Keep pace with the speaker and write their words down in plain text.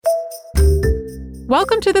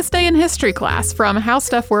Welcome to This Day in History class from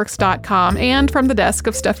HowStuffWorks.com and from the desk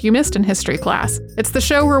of Stuff You Missed in History class. It's the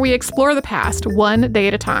show where we explore the past one day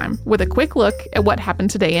at a time with a quick look at what happened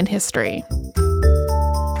today in history.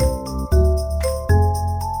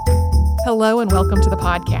 Hello and welcome to the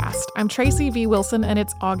podcast. I'm Tracy V. Wilson and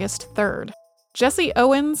it's August 3rd. Jesse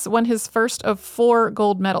Owens won his first of 4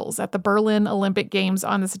 gold medals at the Berlin Olympic Games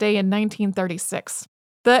on this day in 1936.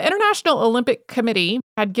 The International Olympic Committee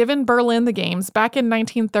had given Berlin the Games back in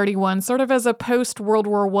 1931 sort of as a post-World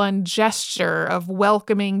War I gesture of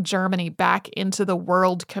welcoming Germany back into the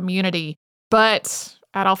world community. But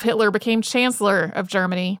Adolf Hitler became Chancellor of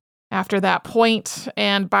Germany after that point,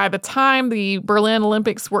 and by the time the Berlin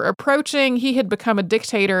Olympics were approaching, he had become a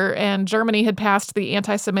dictator, and Germany had passed the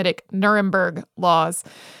anti-Semitic Nuremberg laws.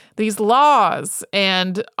 These laws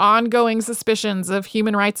and ongoing suspicions of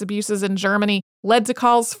human rights abuses in Germany led to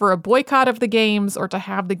calls for a boycott of the Games or to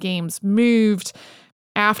have the Games moved.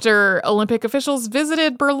 After Olympic officials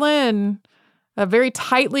visited Berlin, a very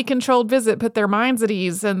tightly controlled visit put their minds at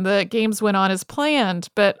ease and the Games went on as planned,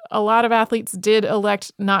 but a lot of athletes did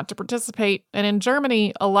elect not to participate. And in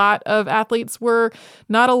Germany, a lot of athletes were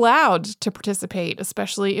not allowed to participate,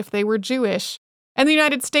 especially if they were Jewish. In the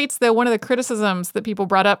United States, though, one of the criticisms that people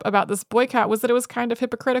brought up about this boycott was that it was kind of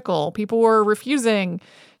hypocritical. People were refusing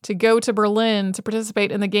to go to Berlin to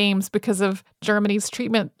participate in the Games because of Germany's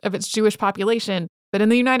treatment of its Jewish population. But in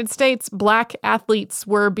the United States, Black athletes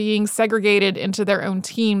were being segregated into their own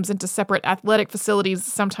teams, into separate athletic facilities,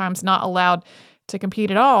 sometimes not allowed to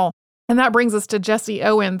compete at all. And that brings us to Jesse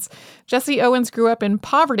Owens. Jesse Owens grew up in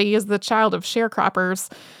poverty as the child of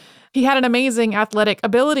sharecroppers. He had an amazing athletic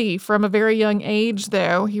ability from a very young age,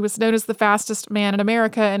 though. He was known as the fastest man in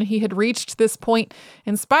America, and he had reached this point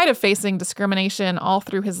in spite of facing discrimination all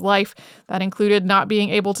through his life. That included not being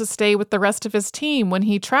able to stay with the rest of his team when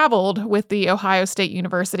he traveled with the Ohio State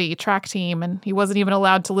University track team, and he wasn't even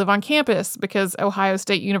allowed to live on campus because Ohio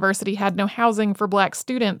State University had no housing for Black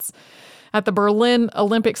students. At the Berlin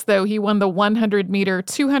Olympics, though, he won the 100-meter,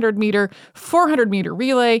 200-meter, 400-meter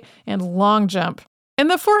relay, and long jump. In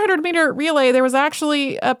the 400-meter relay, there was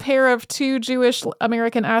actually a pair of 2 Jewish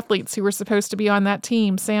American athletes who were supposed to be on that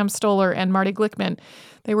team, Sam Stoller and Marty Glickman.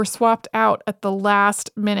 They were swapped out at the last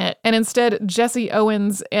minute, and instead, Jesse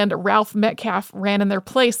Owens and Ralph Metcalf ran in their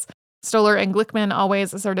place. Stoller and Glickman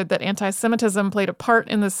always asserted that anti-Semitism played a part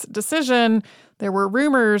in this decision. There were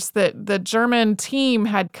rumors that the German team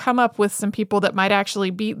had come up with some people that might actually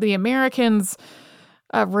beat the Americans.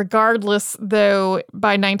 Regardless, though,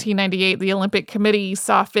 by 1998, the Olympic Committee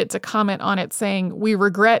saw fit to comment on it, saying, "We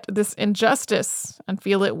regret this injustice and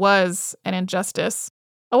feel it was an injustice."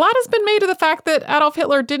 A lot has been made of the fact that Adolf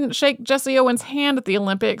Hitler didn't shake Jesse Owens' hand at the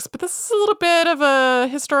Olympics, but this is a little bit of a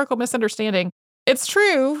historical misunderstanding. It's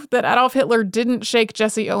true that Adolf Hitler didn't shake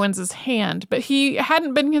Jesse Owens' hand, but he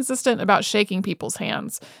hadn't been consistent about shaking people's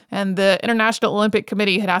hands. And the International Olympic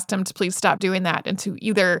Committee had asked him to please stop doing that and to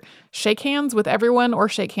either shake hands with everyone or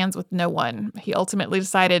shake hands with no one. He ultimately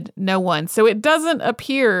decided no one. So it doesn't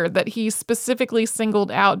appear that he specifically singled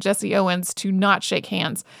out Jesse Owens to not shake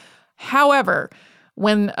hands. However,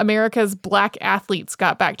 when America's Black athletes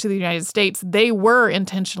got back to the United States, they were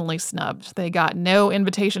intentionally snubbed. They got no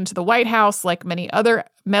invitation to the White House like many other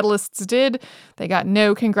medalists did. They got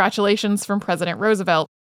no congratulations from President Roosevelt.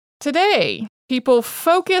 Today, people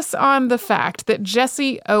focus on the fact that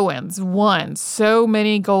Jesse Owens won so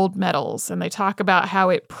many gold medals, and they talk about how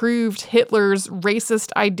it proved Hitler's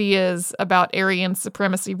racist ideas about Aryan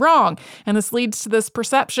supremacy wrong. And this leads to this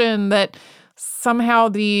perception that somehow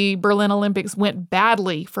the Berlin Olympics went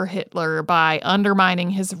badly for Hitler by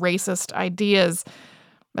undermining his racist ideas.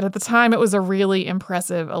 But at the time, it was a really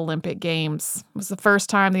impressive Olympic Games. It was the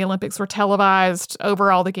first time the Olympics were televised.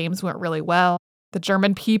 Overall, the Games went really well. The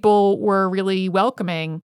German people were really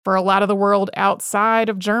welcoming. For a lot of the world outside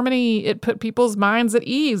of Germany, it put people's minds at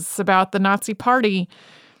ease about the Nazi Party.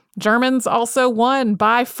 Germans also won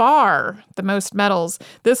by far the most medals.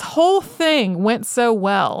 This whole thing went so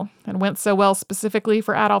well, and went so well specifically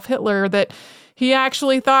for Adolf Hitler, that he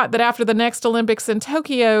actually thought that after the next Olympics in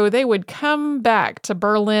Tokyo, they would come back to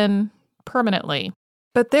Berlin permanently.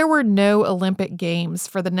 But there were no Olympic Games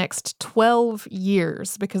for the next 12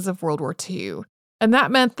 years because of World War II. And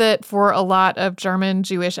that meant that for a lot of German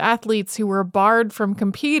Jewish athletes who were barred from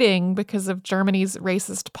competing because of Germany's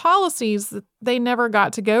racist policies, they never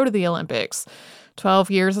got to go to the Olympics.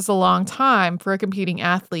 12 years is a long time for a competing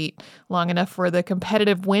athlete, long enough for the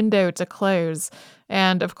competitive window to close.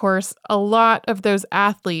 And of course, a lot of those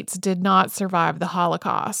athletes did not survive the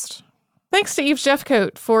Holocaust. Thanks to Eve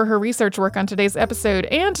Jeffcoat for her research work on today's episode,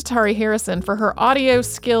 and to Tari Harrison for her audio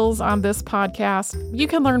skills on this podcast. You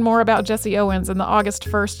can learn more about Jesse Owens in the August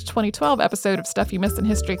 1st, 2012 episode of Stuff You Missed in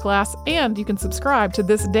History Class, and you can subscribe to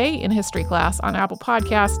This Day in History Class on Apple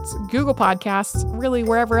Podcasts, Google Podcasts, really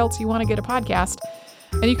wherever else you want to get a podcast.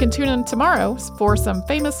 And you can tune in tomorrow for some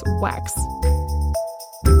famous wax.